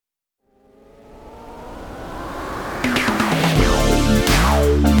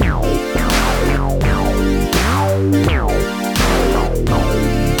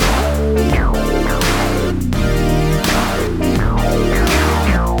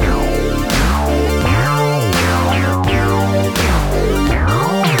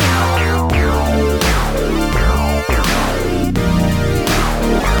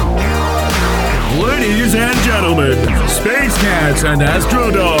sharks and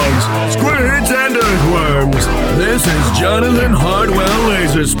astrodogs, squids and earthworms. This is Jonathan Hardwell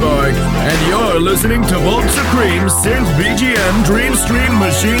Laserspark, and you're listening to Volt Supreme Synth BGM Dreamstream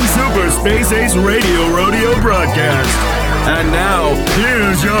Machine Super Space Ace Radio Rodeo broadcast. And now,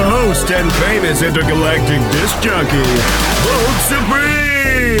 here's your host and famous intergalactic disc jockey, Volt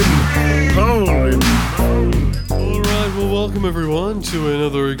Supreme! Holy Alright, well, welcome everyone to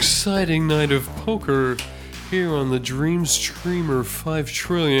another exciting night of poker here on the Dreamstreamer 5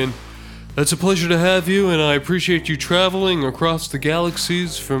 Trillion. It's a pleasure to have you, and I appreciate you traveling across the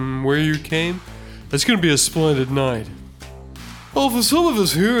galaxies from where you came. It's going to be a splendid night. Well, for some of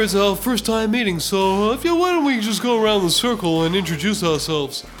us here, it's our first time meeting, so why don't we just go around the circle and introduce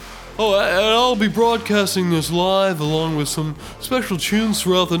ourselves? Oh, and I'll be broadcasting this live along with some special tunes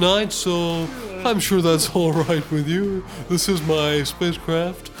throughout the night, so I'm sure that's alright with you. This is my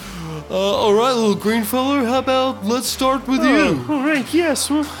spacecraft. Alright, little green feller, how about let's start with you? Alright, yes.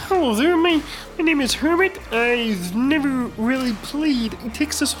 Well, hello there. My name is Hermit. I've never really played a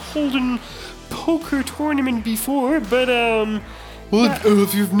Texas Hold'em poker tournament before, but, Well,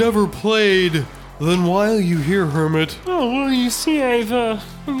 if you've never played, then why are you here, Hermit? Oh, well, you see, I've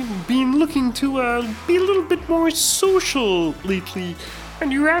been looking to, be a little bit more social lately,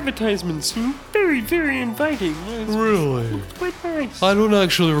 and your advertisements seem very, very inviting. Really? Quite nice. I don't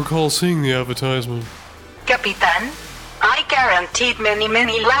actually recall seeing the advertisement. Capitan, I guaranteed many,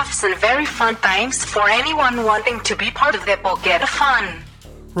 many laughs and very fun times for anyone wanting to be part of the Poker Fun.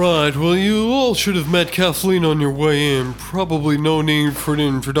 Right, well, you all should have met Kathleen on your way in. Probably no need for an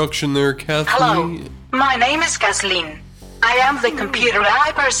introduction there, Hello, Kathleen. my name is Kathleen. I am the computer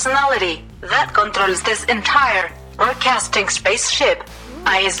AI personality that controls this entire broadcasting spaceship.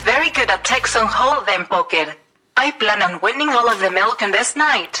 I is very good at Texan Hold'em poker. I plan on winning all of the milk in this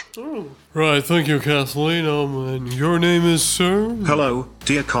night. Right, thank you, Kathleen. And your name is, sir? Hello,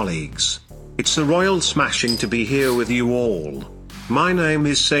 dear colleagues. It's a royal smashing to be here with you all. My name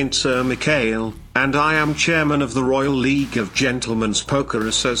is Saint Sir Mikhail, and I am chairman of the Royal League of Gentlemen's Poker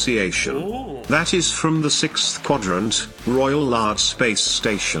Association. That is from the 6th Quadrant, Royal Large Space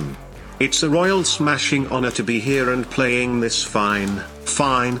Station. It's a royal smashing honor to be here and playing this fine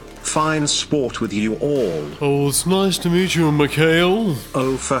sport with you all. Oh, it's nice to meet you, Mikhail.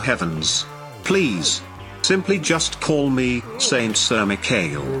 Oh, for heavens. Please, simply just call me Saint Sir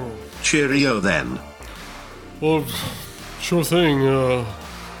Mikhail. Cheerio then. Well, sure thing.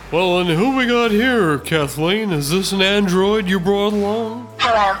 Well, and who we got here, Kathleen? Is this an android you brought along?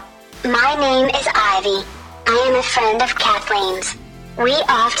 Hello, my name is Ivy. I am a friend of Kathleen's. We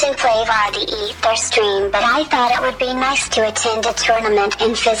often play via the Ether stream, but I thought it would be nice to attend a tournament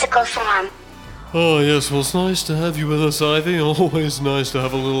in physical form. Oh, yes, well, it's nice to have you with us, Ivy. Always nice to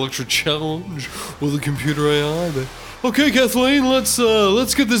have a little extra challenge with the computer AI, but... Okay, Kathleen, let's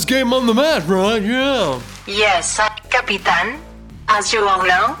get this game on the mat, right? Yeah. Yes, Capitan. As you all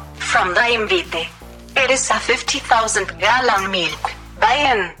know, from the Invite, it is a 50,000 gallon milk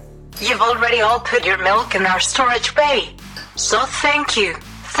buy-in. You've already all put your milk in our storage bay. So thank you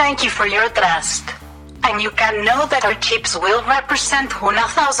for your trust. And you can know that our chips will represent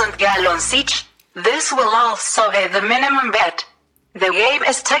 1,000 gallons each. This will also be the minimum bet. The game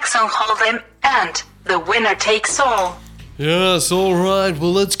is Texan Hold'em, and the winner takes all. Yes, alright,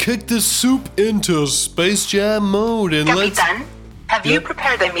 well, let's kick this soup into Space Jam mode and Capitan, have you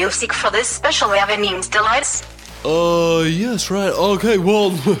prepared the music for this special evening's delights? Yes, right. Okay,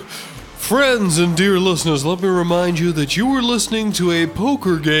 well, friends and dear listeners, let me remind you that you are listening to a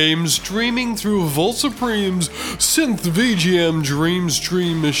poker game streaming through Volt Supreme's Synth VGM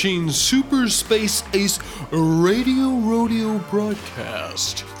Dreamstream Machine Super Space Ace Radio Rodeo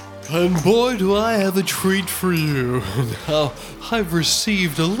broadcast. And boy, do I have a treat for you. Now, I've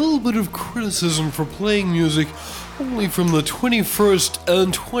received a little bit of criticism for playing music only from the 21st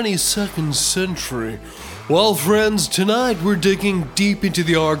and 22nd century. Well, friends, tonight we're digging deep into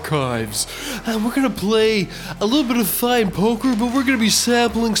the archives, and we're gonna play a little bit of fine poker, but we're gonna be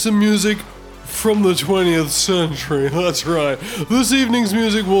sampling some music from the 20th century. That's right. This evening's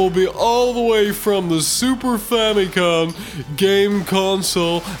music will be all the way from the Super Famicom game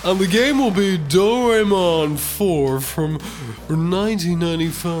console, and the game will be Doraemon 4 from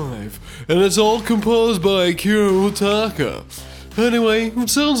 1995, and it's all composed by Akira Utaka. Anyway, it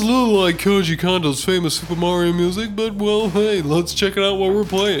sounds a little like Koji Kondo's famous Super Mario music, but well, hey, let's check it out while we're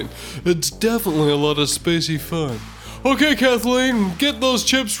playing. It's definitely a lot of spacey fun. Okay, Kathleen, get those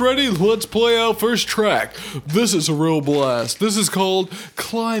chips ready. Let's play our first track. This is a real blast. This is called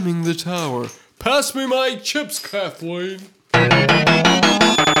Climbing the Tower. Pass me my chips, Kathleen.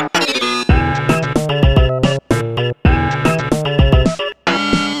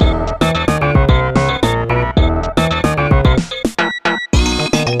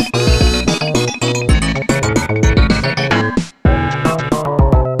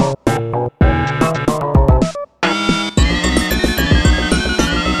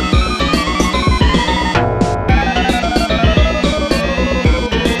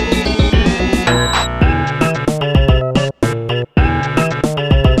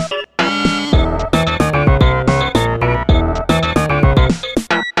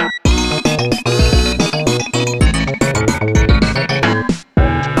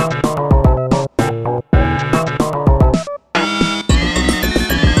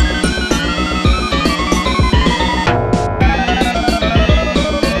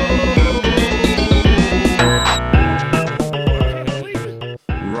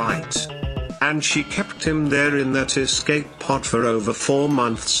 and she kept him there in that escape pod for over 4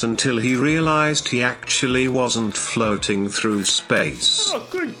 months until he realized he actually wasn't floating through space. Oh,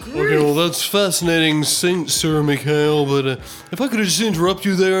 good grief. Okay, well, that's fascinating, Saint Sir Mikhail, but if I could just interrupt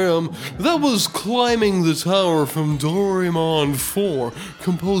you there, that was Climbing the Tower from Doraemon 4,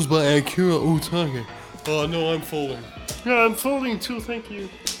 composed by Akira Otake. No, I'm folding. Yeah, I'm folding too, thank you.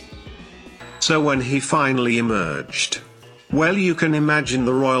 So when he finally emerged, well, you can imagine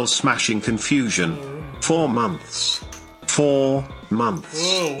the royal smashing confusion. 4 months. 4 months.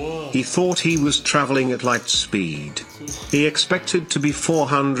 Oh, wow. He thought he was traveling at light speed. He expected to be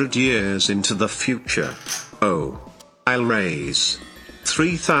 400 years into the future. Oh. I'll raise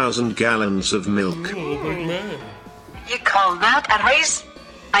 3,000 gallons of milk. Oh, big man. You call that a race?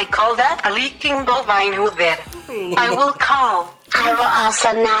 I call that a leaking bovine hoover. I will call. I will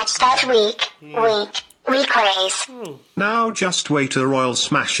also match that weak race. Now just wait a royal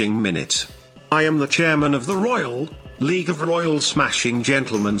smashing minute. I am the chairman of the Royal League of Royal Smashing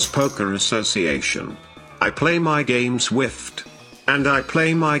Gentlemen's Poker Association. I play my games whiffed. And I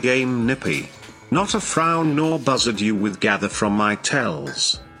play my game nippy. Not a frown nor buzzard you with gather from my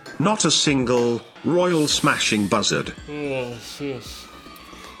tells. Not a single royal smashing buzzard. Yes, yes.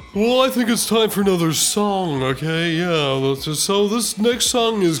 Well, I think it's time for another song, okay? Yeah, so this next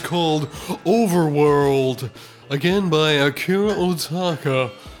song is called Overworld, again by Akira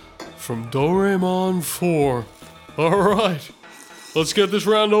Otaka from Doraemon 4. Alright, let's get this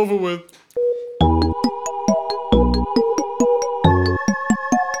round over with.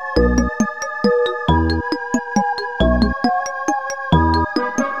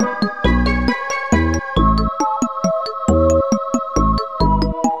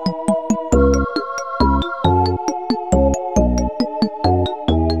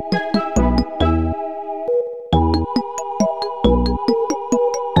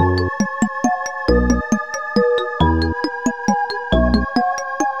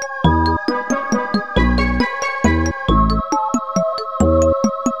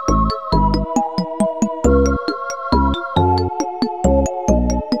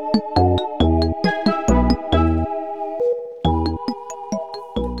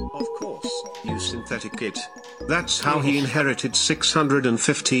 That's how he inherited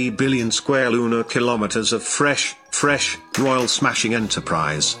 650 billion square lunar kilometers of fresh, royal smashing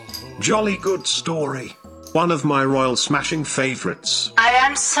enterprise. Jolly good story. One of my royal smashing favorites. I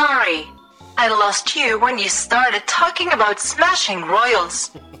am sorry. I lost you when you started talking about smashing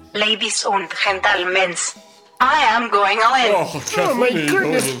royals. Ladies and gentlemen, I am going all in. Oh my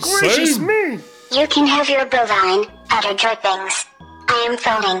goodness gracious me! You can have your bovine utter drippings. I am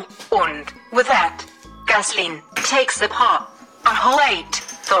folding. And with that, Gaslin takes the pot. A whole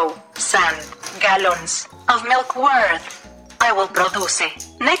 8,000 gallons of milk worth. I will produce it.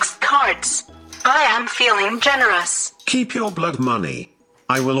 Next cards. I am feeling generous. Keep your blood money.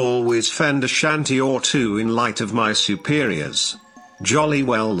 I will always fend a shanty or two in light of my superiors. Jolly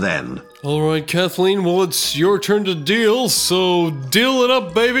well then. Alright, Kathleen, well, it's your turn to deal, so deal it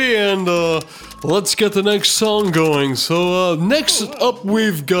up, baby, and let's get the next song going. So, next up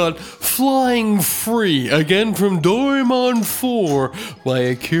we've got Flying Free, again from Doraemon 4 by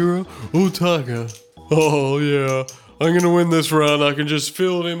Akira Otaka. Oh, yeah, I'm gonna win this round, I can just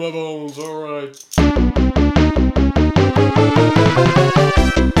feel it in my bones, alright.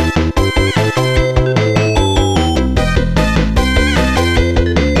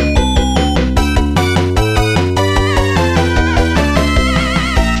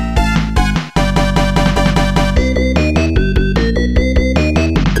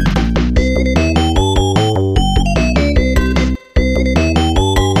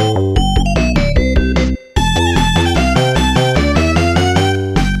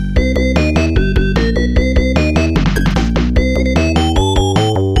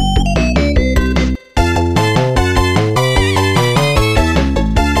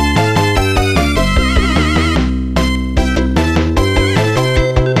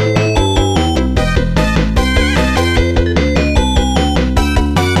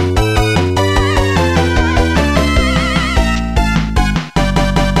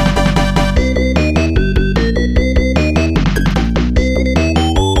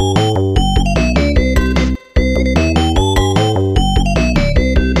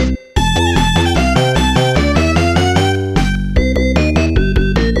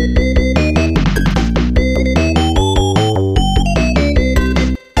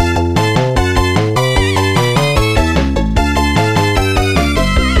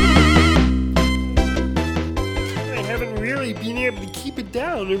 keep it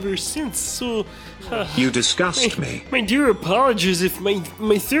down ever since. So, You disgust me. my dear apologies if my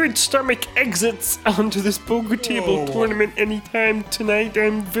third stomach exits onto this poker table tournament anytime tonight.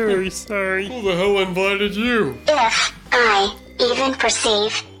 I'm very sorry. Who the hell invited you? If I even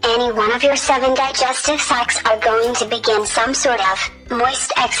perceive any one of your 7 digestive sacs are going to begin some sort of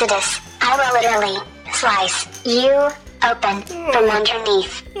moist exodus, I will literally slice you open from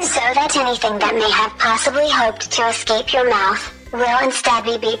underneath, so that anything that may have possibly hoped to escape your mouth will instead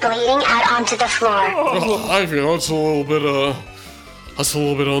be bleeding out onto the floor. I feel that's a little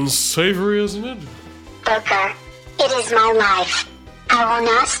bit unsavory, isn't it? Poker, it is my life. I will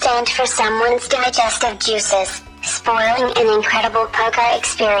not stand for someone's digestive juices spoiling an incredible poker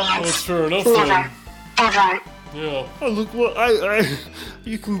experience. That's fair enough. Never, Then. ever. Yeah. Oh, look, well,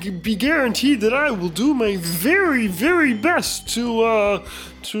 you can be guaranteed that I will do my very, very best to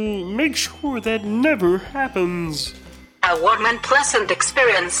make sure that never happens. A warm and pleasant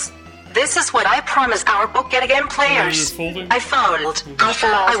experience. This is what I promise our Poker Game players. you're folding? I fold.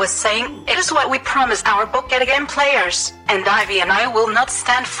 I was saying, it is what we promise our Poker Game players. And Ivy and I will not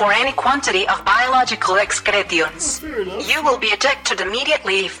stand for any quantity of biological excretions. You will be ejected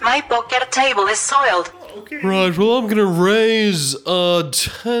immediately if my poker table is soiled. Right, well, I'm gonna raise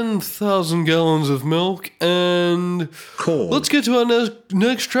 10,000 gallons of milk, and Cool. let's get to our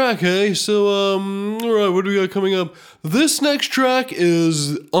next track, eh? So, alright, what do we got coming up? This next track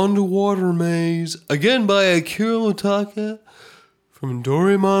is Underwater Maze, again by Akira Otaka from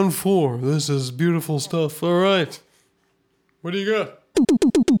Doraemon 4. This is beautiful stuff. Alright, what do you got?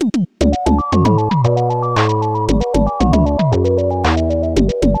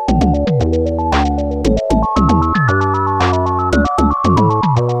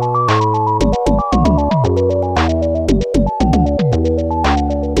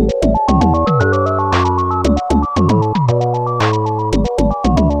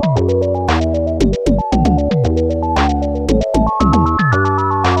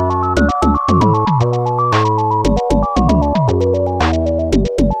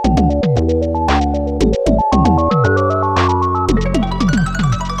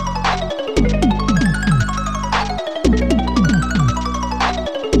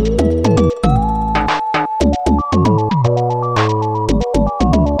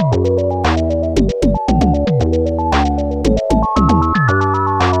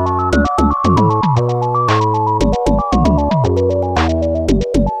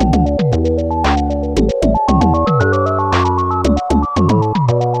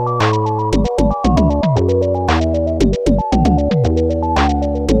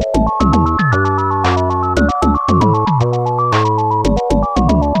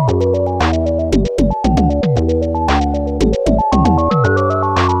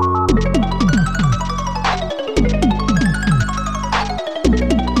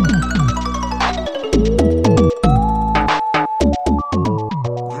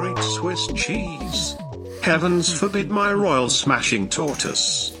 Great Swiss cheese. Heavens forbid my royal smashing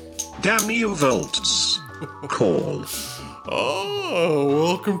tortoise. Damn you, Volts. Call. Oh,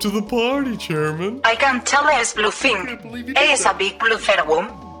 welcome to the party, Chairman. I can tell he is bluffing. He is a big bluffer,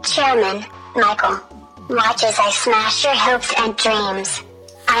 woman. Chairman, Michael, watch as I smash your hopes and dreams.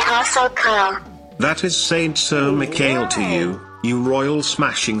 I also call. That is Saint Sir Mikhail to you royal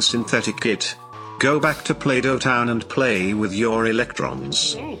smashing synthetic it. Go back to Play-Doh Town and play with your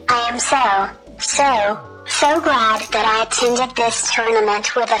electrons. I am so glad that I attended this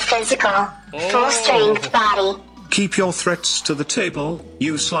tournament with a physical, full-strength body. Keep your threats to the table,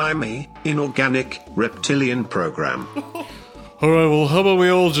 you slimy, inorganic, reptilian program. Alright, well, how about we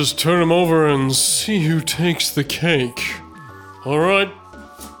all just turn him over and see who takes the cake? Alright?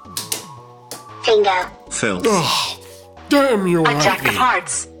 Bingo. Filth. Damn you, A jack of Ivy.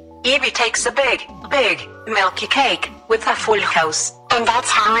 hearts. Evie takes a big, milky cake with a full house. And that's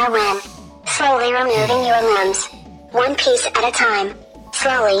how I win. Slowly removing your limbs. One piece at a time.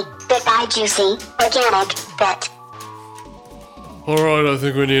 Slowly, bit by juicy, organic, bit. Alright, I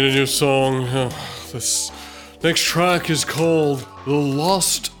think we need a new song. This next track is called The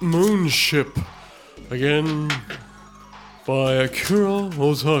Lost Moon Ship. Again, by Akira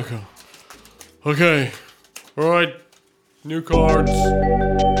Otaka. Okay, alright, new cards.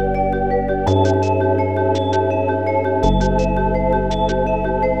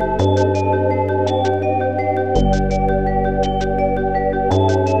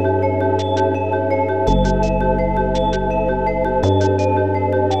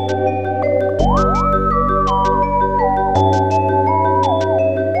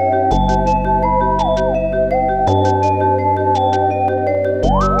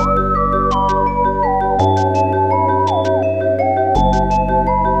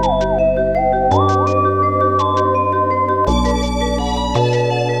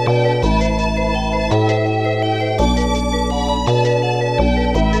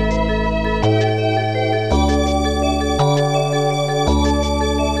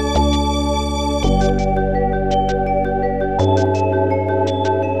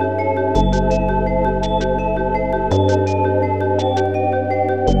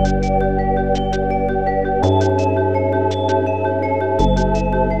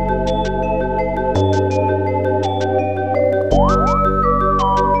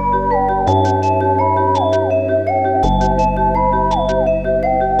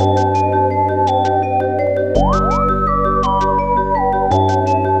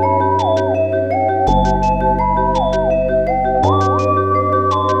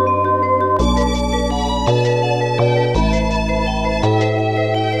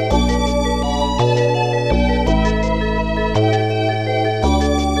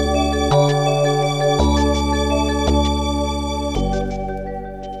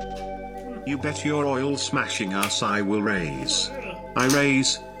 bet your oil smashing ass I will raise. I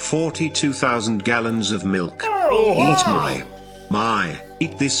raise 42,000 gallons of milk. Eat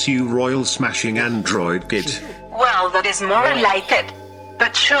eat this, you royal smashing android git. Well, that is more like it.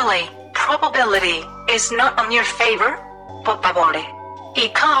 But surely, probability is not on your favor, Popabore.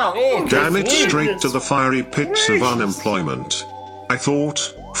 Ikaw. Damn it, straight to the fiery pits of unemployment. I thought,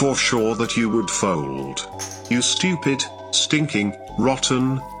 for sure, that you would fold. You stupid, stinking,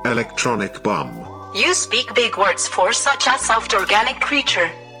 rotten, electronic bum. You speak big words for such a soft organic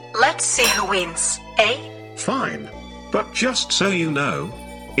creature. Let's see who wins, eh? Fine. But just so you know,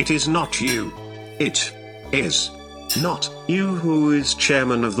 it is not you. It is not you who is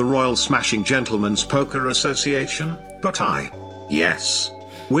chairman of the Royal Smashing Gentlemen's Poker Association, but I. Yes.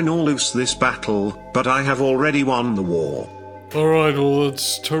 Win or lose this battle, but I have already won the war. Alright, well,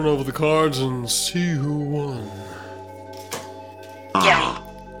 let's turn over the cards and see who won.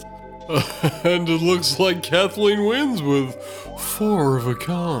 And it looks like Kathleen wins with 4 of a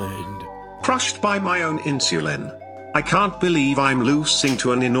kind. Crushed by my own insulin. I can't believe I'm losing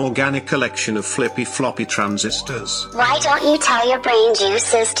to an inorganic collection of flippy floppy transistors. Why don't you tell your brain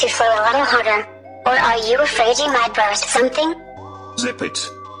juices to flow a little harder? Or are you afraid you might burst something? Zip it.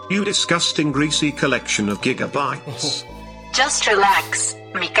 You disgusting greasy collection of gigabytes. Just relax,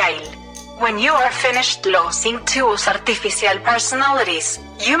 Mikhail. When you are finished losing 2 artificial personalities,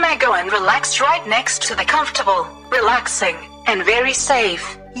 you may go and relax right next to the comfortable, relaxing, and very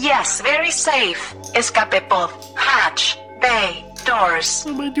safe, yes, very safe, escape pod, hatch, bay, doors.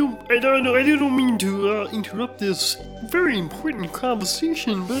 I don't mean to interrupt this very important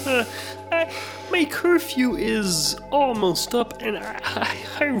conversation, but my curfew is almost up, and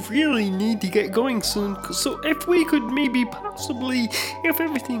I really need to get going soon. So if we could maybe possibly, if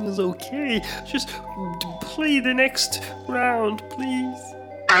everything is okay, just play the next round, please.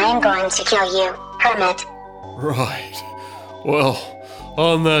 I am going to kill you, Hermit. Right. Well,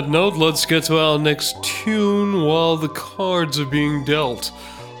 on that note, let's get to our next tune while the cards are being dealt.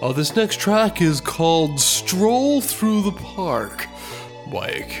 This next track is called Stroll Through the Park by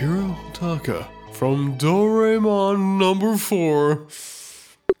Akira Otaka from Doraemon number 4.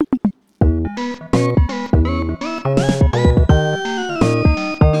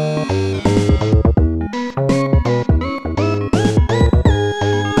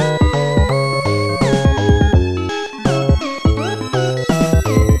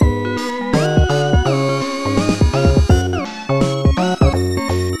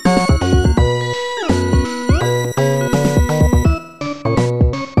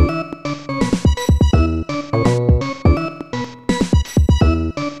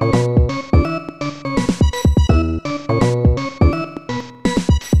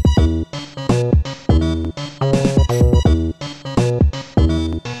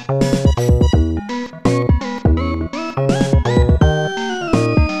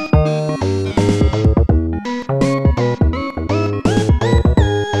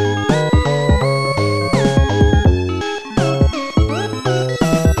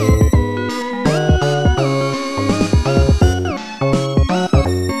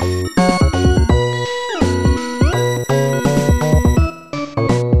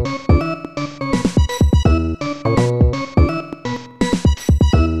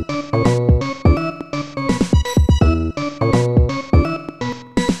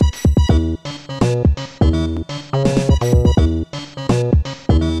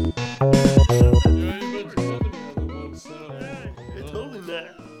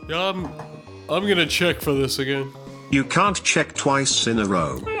 I'm gonna check for this again. You can't check twice in a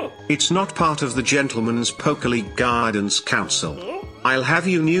row. It's not part of the Gentleman's Poker League Guidance Council. I'll have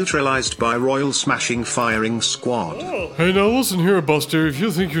you neutralized by Royal Smashing Firing Squad. Hey, now listen here, Buster. If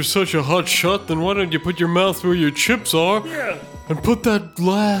you think you're such a hot shot, then why don't you put your mouth where your chips are? Yeah. And put that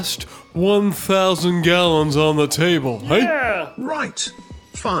last 1,000 gallons on the table, hey? Yeah. Right.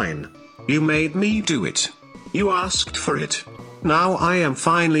 Fine. You made me do it. You asked for it. Now I am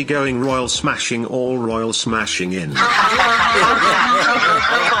finally going royal smashing, all royal smashing in.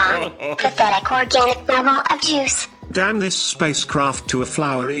 Pathetic organic bubble of juice. Damn this spacecraft to a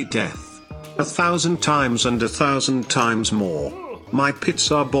flowery death. 1,000 times and 1,000 times more. My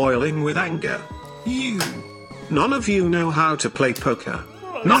pits are boiling with anger. You. None of you know how to play poker.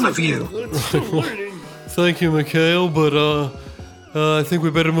 None of you. Thank you, Mikhail, but I think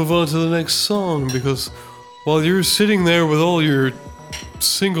we better move on to the next song, because while you're sitting there with all your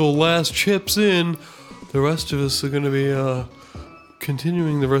single last chips in, the rest of us are going to be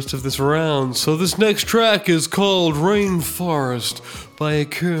continuing the rest of this round. So this next track is called Rainforest by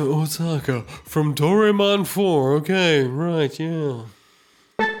Akira Otaka from Doraemon 4. Okay, right, yeah.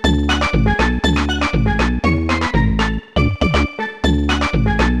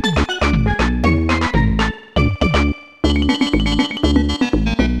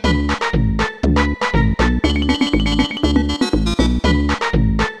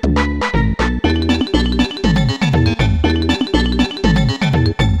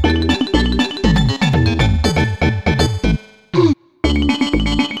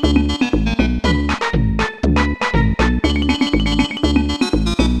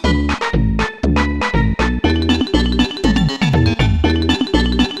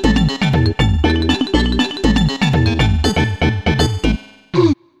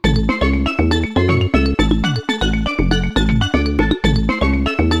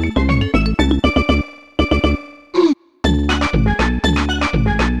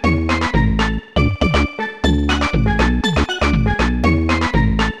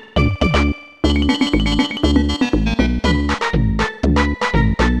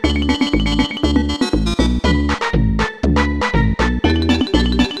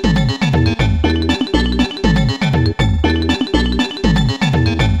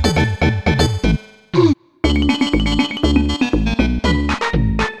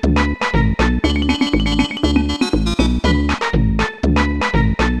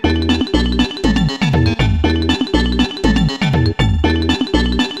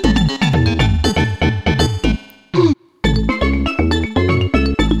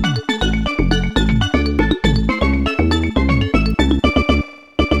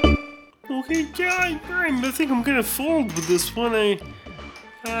 gonna fold with this one.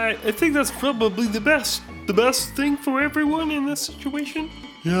 I think that's probably the best thing for everyone in this situation.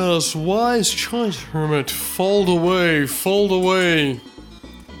 Yes, wise choice, Hermit. Fold away, fold away.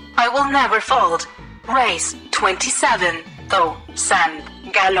 I will never fold. Race 27, though, sand,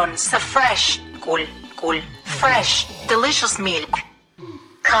 gallons of fresh, cool, fresh, delicious milk.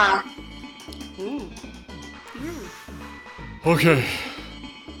 Call. Okay,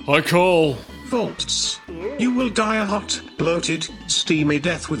 I call. Vaults. You will die a hot, bloated, steamy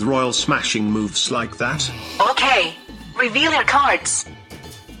death with royal smashing moves like that. Okay, reveal your cards.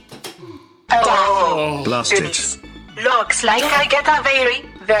 Oh, Blast it. Goodness. Looks like I get a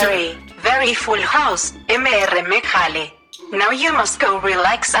very full house. MR Mekale. Now you must go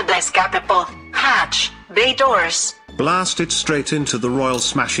relax at the escape pod, hatch, bay doors. Blast it straight into the royal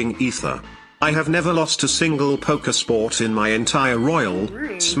smashing ether. I have never lost a single poker sport in my entire royal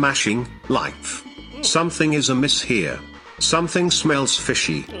smashing life. Something is amiss here. Something smells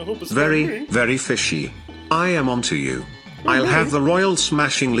fishy. Very fishy. I am onto you. I'll have the royal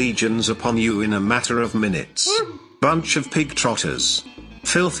smashing legions upon you in a matter of minutes. Bunch of pig trotters.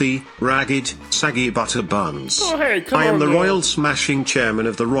 Filthy, ragged, saggy butter buns. Oh, hey, come I am on the now. royal smashing chairman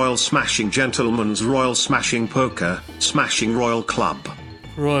of the Royal Smashing Gentlemen's Royal Smashing Poker Smashing Royal Club.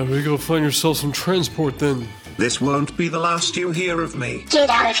 Right, we go find yourself some transport then. This won't be the last you hear of me. get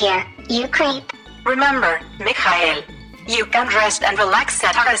out of here, you creep. Remember, Mikhail, you can rest and relax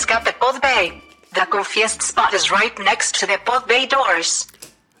at our escape pod bay. The goofiest spot is right next to the pod bay doors.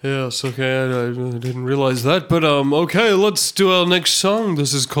 Yes, okay, I didn't realize that, but okay, let's do our next song.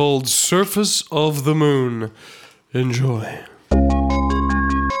 This is called Surface of the Moon. Enjoy.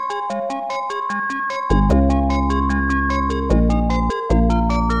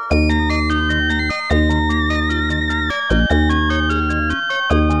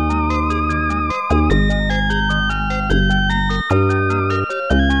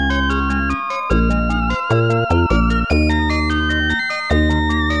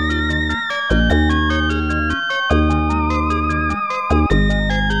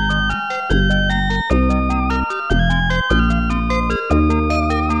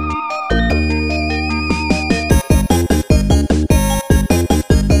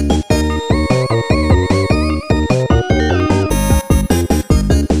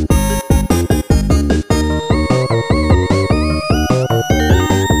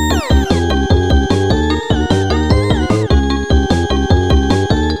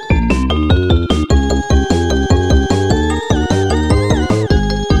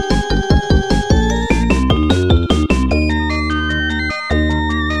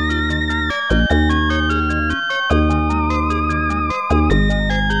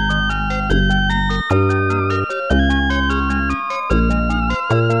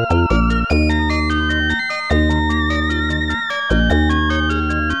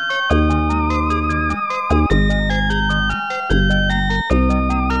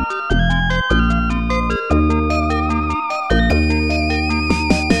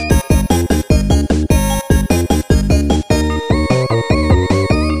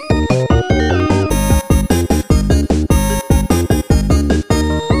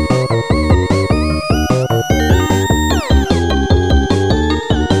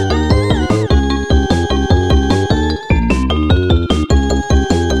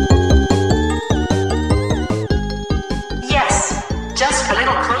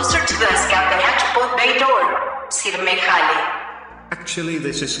 Actually,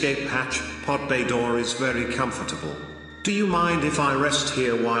 this escape hatch pod bay door is very comfortable. Do you mind if I rest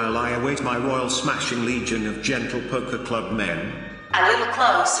here while I await my royal smashing legion of gentle poker club men? A little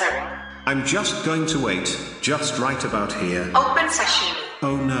closer. I'm just going to wait, just right about here. Open sashimi.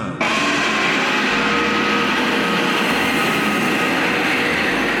 Oh no.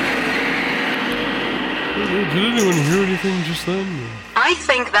 Did anyone hear anything just then? I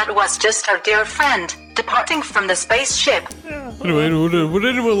think that was just our dear friend departing from the spaceship. Anyway, would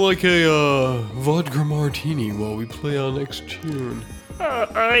anyone like a vodka martini while we play our next tune?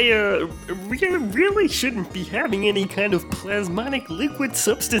 I really shouldn't be having any kind of plasmonic liquid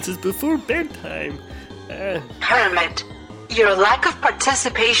substances before bedtime. Hermit, your lack of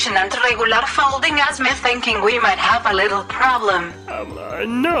participation and regular folding has me thinking we might have a little problem.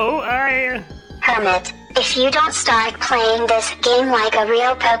 No, Hermit, if you don't start playing this game like a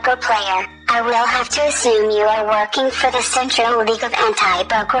real poker player, I will have to assume you are working for the Central League of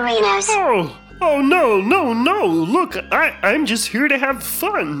Anti-Pokerinos. Oh, no. Look, I'm just here to have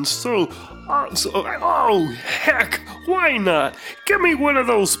fun, oh, heck, why not? Give me one of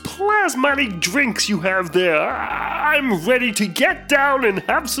those plasmatic drinks you have there. I'm ready to get down and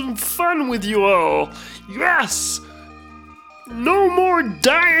have some fun with you all. Yes! No more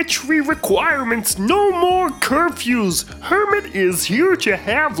dietary requirements, no more curfews. Hermit is here to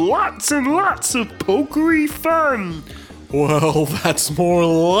have lots and lots of pokery fun. Well, that's more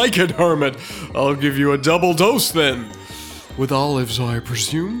like it, Hermit. I'll give you a double dose then. With olives, I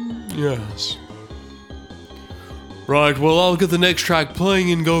presume? Yes. Right, well, I'll get the next track playing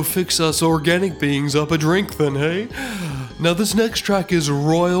and go fix us organic beings up a drink then, hey? Now, this next track is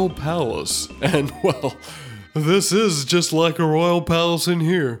Royal Palace. And, well, this is just like a royal palace in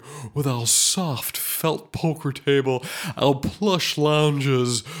here, with our soft felt poker table, our plush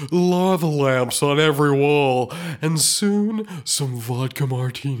lounges, lava lamps on every wall, and soon some vodka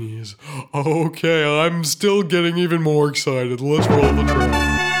martinis. Okay, I'm still getting even more excited. Let's roll the track.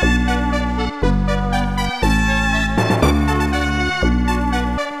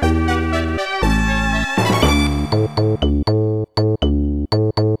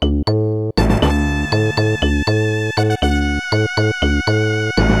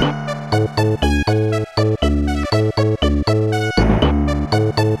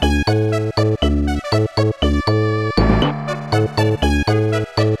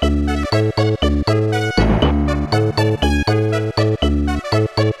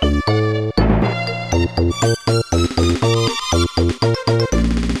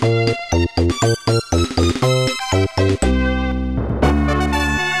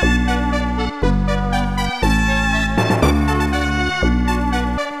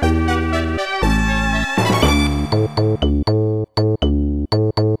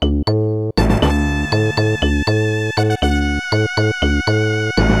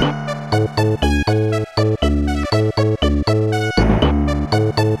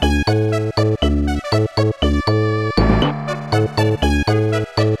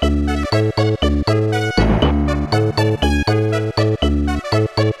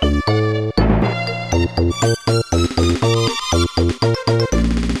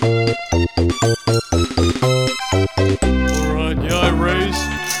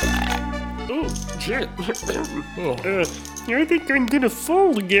 I think I'm gonna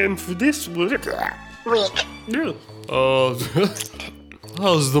fall again for this one. Weak. Yeah.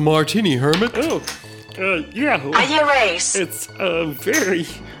 How's the martini, Hermit? Yeah. Are you raised? It's, very,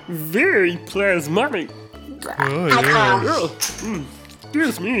 very plasmonic. Oh, yeah.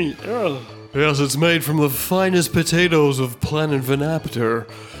 Excuse me. Yes, it's made from the finest potatoes of planet Venaptor.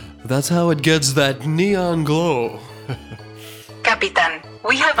 That's how it gets that neon glow. Capitan,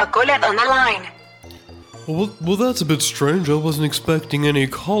 we have a caller on the line. Well, that's a bit strange. I wasn't expecting any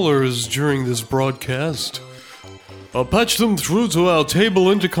callers during this broadcast. I'll patch them through to our table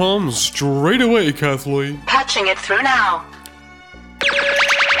intercom straight away, Kathleen. Patching it through now.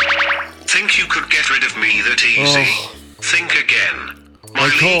 Think you could get rid of me that easy? Think again. My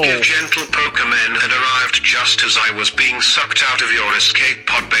League of Gentle Pokemen had arrived just as I was being sucked out of your escape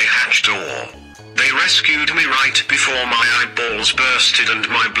pod bay hatch door. They rescued me right before my eyeballs bursted and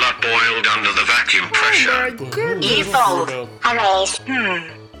my blood boiled under the vacuum pressure. Evolve. Erase.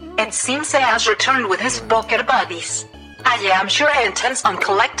 It seems he has returned with his poker buddies. I am sure he intends on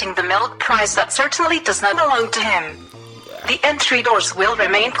collecting the milk prize that certainly does not belong to him. The entry doors will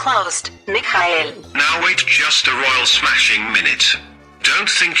remain closed, Mikhail. Now wait just a royal smashing minute. Don't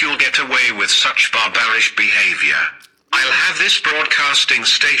think you'll get away with such barbarish behavior. I'll have this broadcasting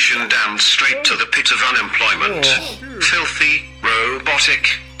station damned straight to the pit of unemployment. Filthy, robotic,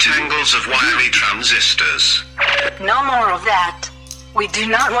 tangles of wiry transistors. No more of that. We do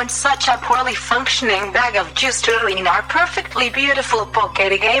not want such a poorly functioning bag of juice to ruin our perfectly beautiful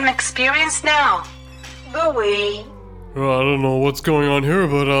poker game experience now. Gooey. Well, I don't know what's going on here,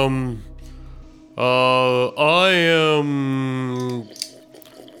 but, I'm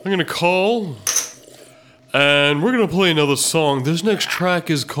gonna call, and we're gonna play another song. This next track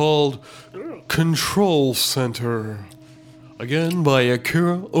is called Control Center. Again, by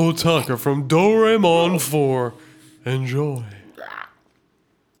Akira Otaka from Doraemon 4. Enjoy.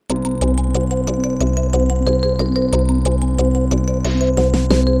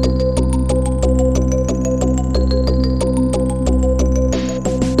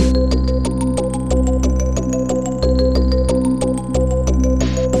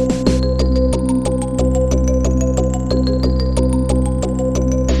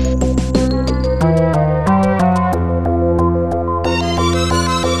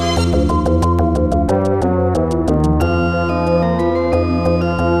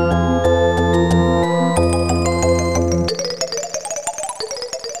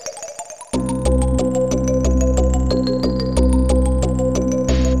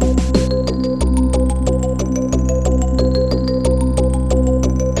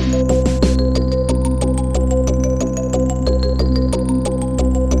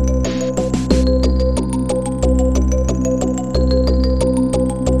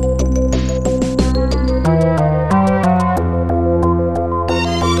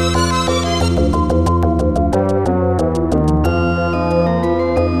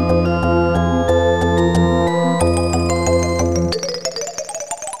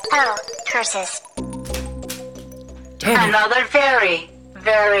 another very,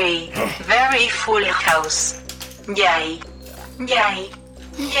 very, very full house. Yay. Yay.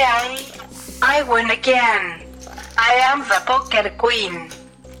 Yay. I win again. I am the Poker Queen.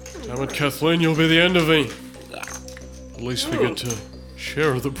 Damn it, Kathleen, you'll be the end of me. At least we get to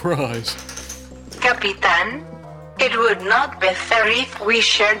share the prize. Capitan, it would not be fair if we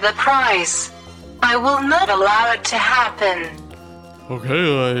shared the prize. I will not allow it to happen.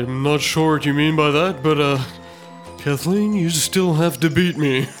 Okay, I'm not sure what you mean by that, but, Kathleen, you still have to beat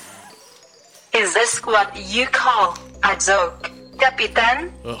me. Is this what you call a joke,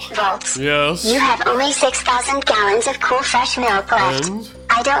 Capitan? Volts. Yes? You have only 6,000 gallons of cool fresh milk left. And?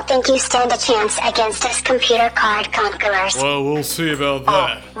 I don't think you stand a chance against us computer card conquerors. Well, we'll see about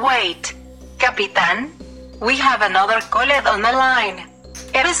that. Oh, wait. Capitan, we have another caller on the line.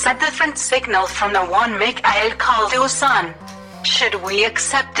 It is a different signal from the one Mikhail called to son. Should we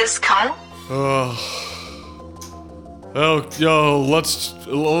accept this call?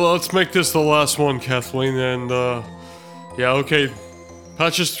 Let's make this the last one, Kathleen, and, yeah, okay.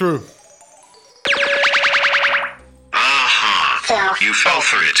 Patch us through. Aha! You fell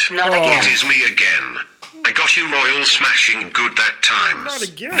for it. Not again. It is me again. I got you royal smashing good that time. Not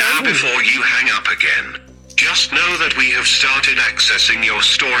again. Now before you hang up again, just know that we have started accessing your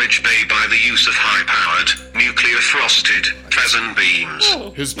storage bay by the use of high-powered, nuclear-frosted pheasant beams.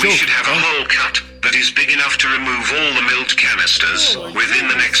 His We joke. should have a hole cut that is big enough to remove all the milk canisters within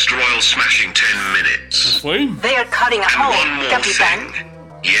the next royal smashing 10 minutes. Kathleen? They are cutting a And hole, one more Capitan. thing.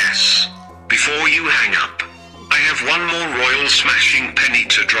 Yes. Before you hang up, I have one more royal smashing penny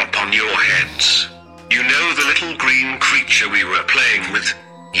to drop on your heads. You know the little green creature we were playing with?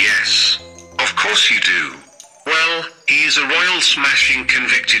 Yes. Of course you do. Well, he is a royal smashing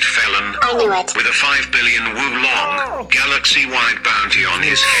convicted felon I knew it. with a 5 billion Wulong galaxy-wide bounty on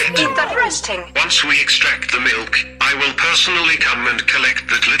his head. Interesting. Once we extract the milk, I will personally come and collect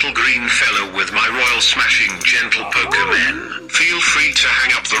that little green fellow with my royal smashing gentle poker men. Feel free to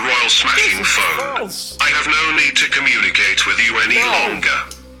hang up the royal smashing phone. False. I have no need to communicate with you any longer.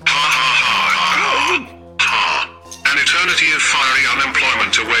 Ha ha ha ha ha. Ha. An eternity of fiery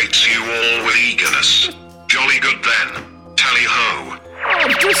unemployment awaits you all with eagerness. Jolly good then. Tally ho.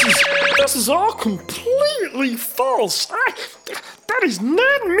 Oh, this is all completely false. That is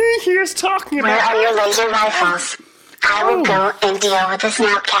not me he is talking Where about. are your laser rifles? I will go and deal with this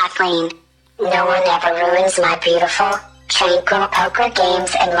now, Kathleen. No one ever ruins my beautiful, tranquil poker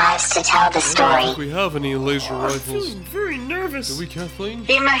games and lives to tell the I don't story. think we have any laser I'm rifles. feeling very nervous. Do we, Kathleen?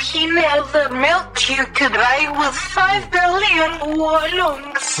 Imagine all the milk you could buy with 5 billion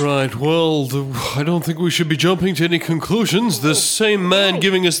Wallongs. Right, well, I don't think we should be jumping to any conclusions. This same man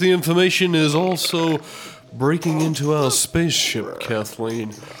giving us the information is also breaking into our spaceship,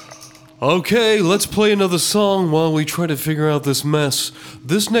 Kathleen. Okay, let's play another song while we try to figure out this mess.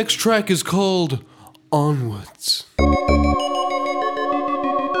 This next track is called Onwards.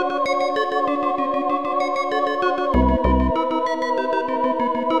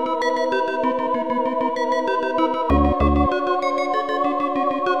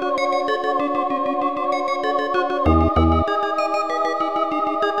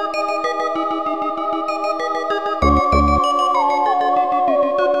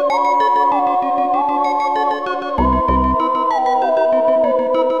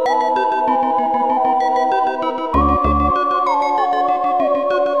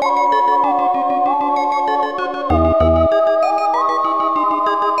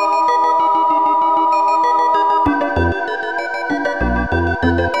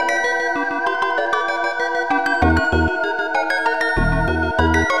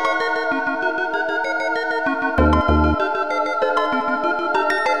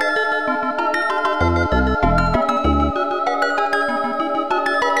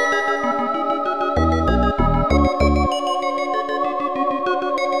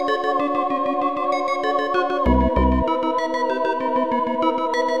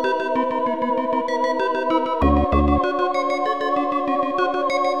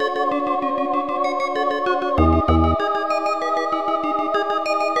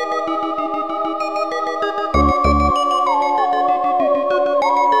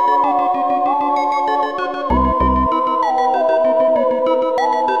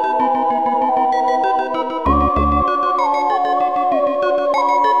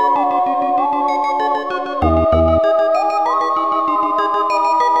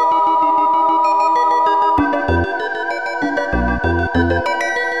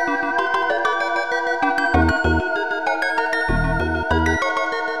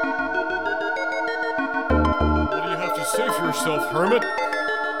 What do you have to say for yourself, Hermit?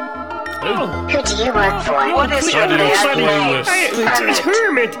 Who do you work for? What is your last name? It's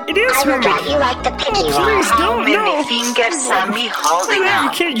Hermit. It is I Hermit. forgot you like the piggy Please one. How don't, many no. fingers are me holding You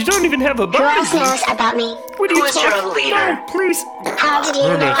out? can't. You don't even have a Who body. else knows about me? What are you Who is talking? your leader? No, please. How did you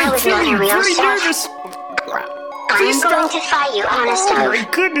know I I'm was not feeling your real very self? nervous. I'm going to fight you, honest Oh to my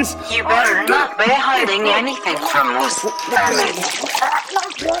goodness. You better not be hiding anything from us,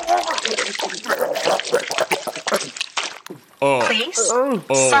 Hermit. Please?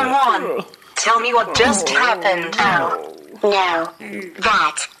 Someone, tell me what just happened now. No,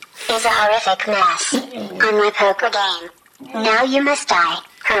 that is a horrific mess on my poker game. Now you must die,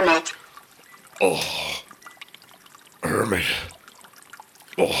 Hermit. Hermit.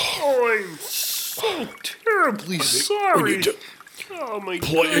 Oh, I'm so terribly sorry. need to Oh my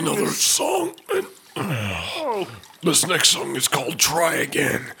Play another goodness. song. Oh, This next song is called Try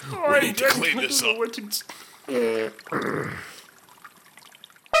Again. We need to clean this up.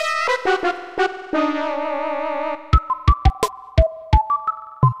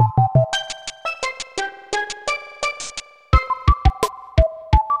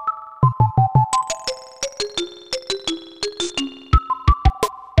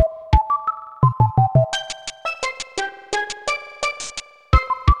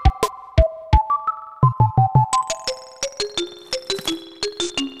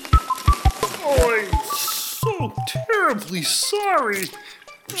 Oh, I'm so terribly sorry.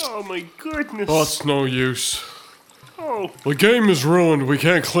 Oh my goodness. That's no use. Oh, The game is ruined. We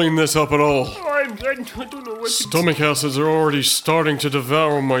can't clean this up at all. I don't know what to Stomach acids are already starting to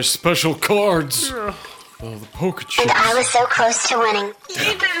devour my special cards. do. Oh, the poker And chips. I was so close to winning.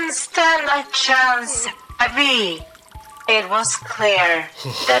 You didn't stand a chance, Avi. It was clear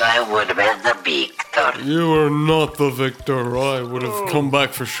that I would be the victor. You are not the victor. I would have come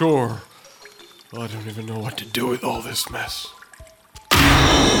back for sure. I don't even know what to do with all this mess.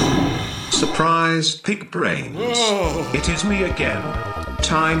 Surprise, pig brains. It is me again.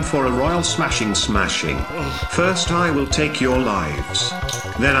 Time for a royal smashing. First I will take your lives.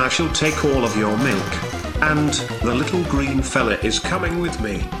 Then I shall take all of your milk. And the little green fella is coming with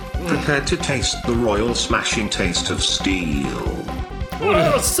me. Prepared to taste the royal smashing taste of steel.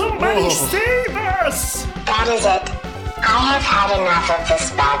 Oh, somebody save us! That is it. I have had enough of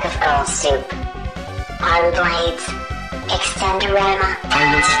this bag of girl soup. Arm blades. Extendorama.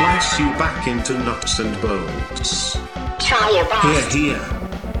 I will slice you back into nuts and bolts. Try your best. Here.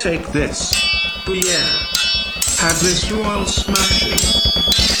 Take this. Yeah. Have this royal smashing.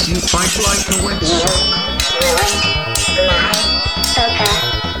 You fight like a wet sock. Ruined my poker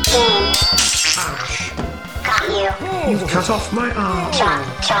game. Got you. You cut off my arm.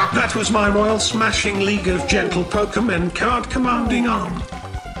 Chop, chop. That was my royal smashing League of Gentle Pokemen card commanding arm.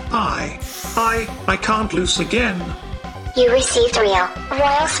 I can't lose again. You received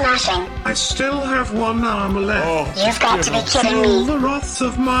royal smashing. I still have one arm left. You've got to be kidding Feel me. the wrath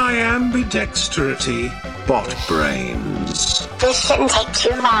of my ambidexterity, bot brains. This shouldn't take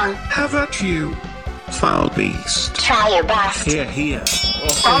too long. Have at you, foul beast. Try your best. Here.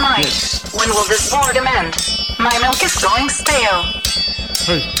 Oh my, when will this boredom end? My milk is going stale.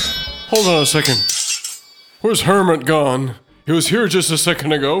 Hey, hold on a second. Where's Hermit gone? He was here just a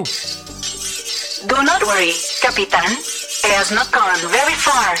second ago. Do not worry, Capitan. He has not gone very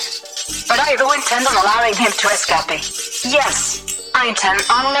far. But I do intend on allowing him to escape. Yes, I intend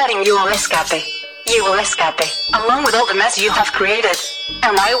on letting you all escape. You will escape, along with all the mess you have created.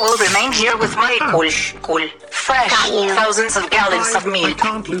 And I will remain here with my cool, fresh Got you. thousands of gallons of I milk.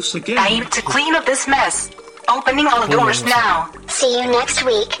 can't lose again. I aim to clean up this mess. Opening all doors now. See you next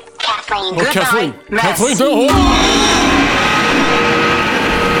week, Kathleen. Goodbye, Kathleen! mess. Kathleen, no!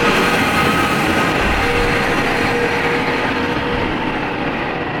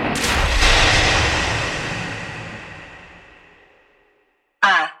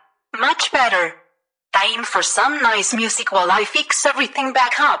 Much better. Time for some nice music while I fix everything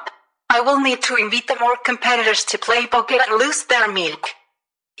back up. I will need to invite more competitors to play poker and lose their milk.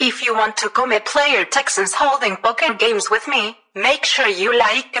 If you want to come and play your Texans holding poker games with me, make sure you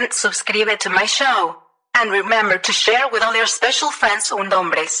like and subscribe to my show. And remember to share with all your special friends and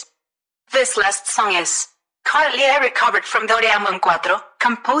hombres. This last song is Hardly I Recovered from Doraemon 4,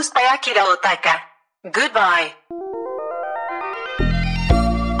 composed by Akira Otaka. Goodbye.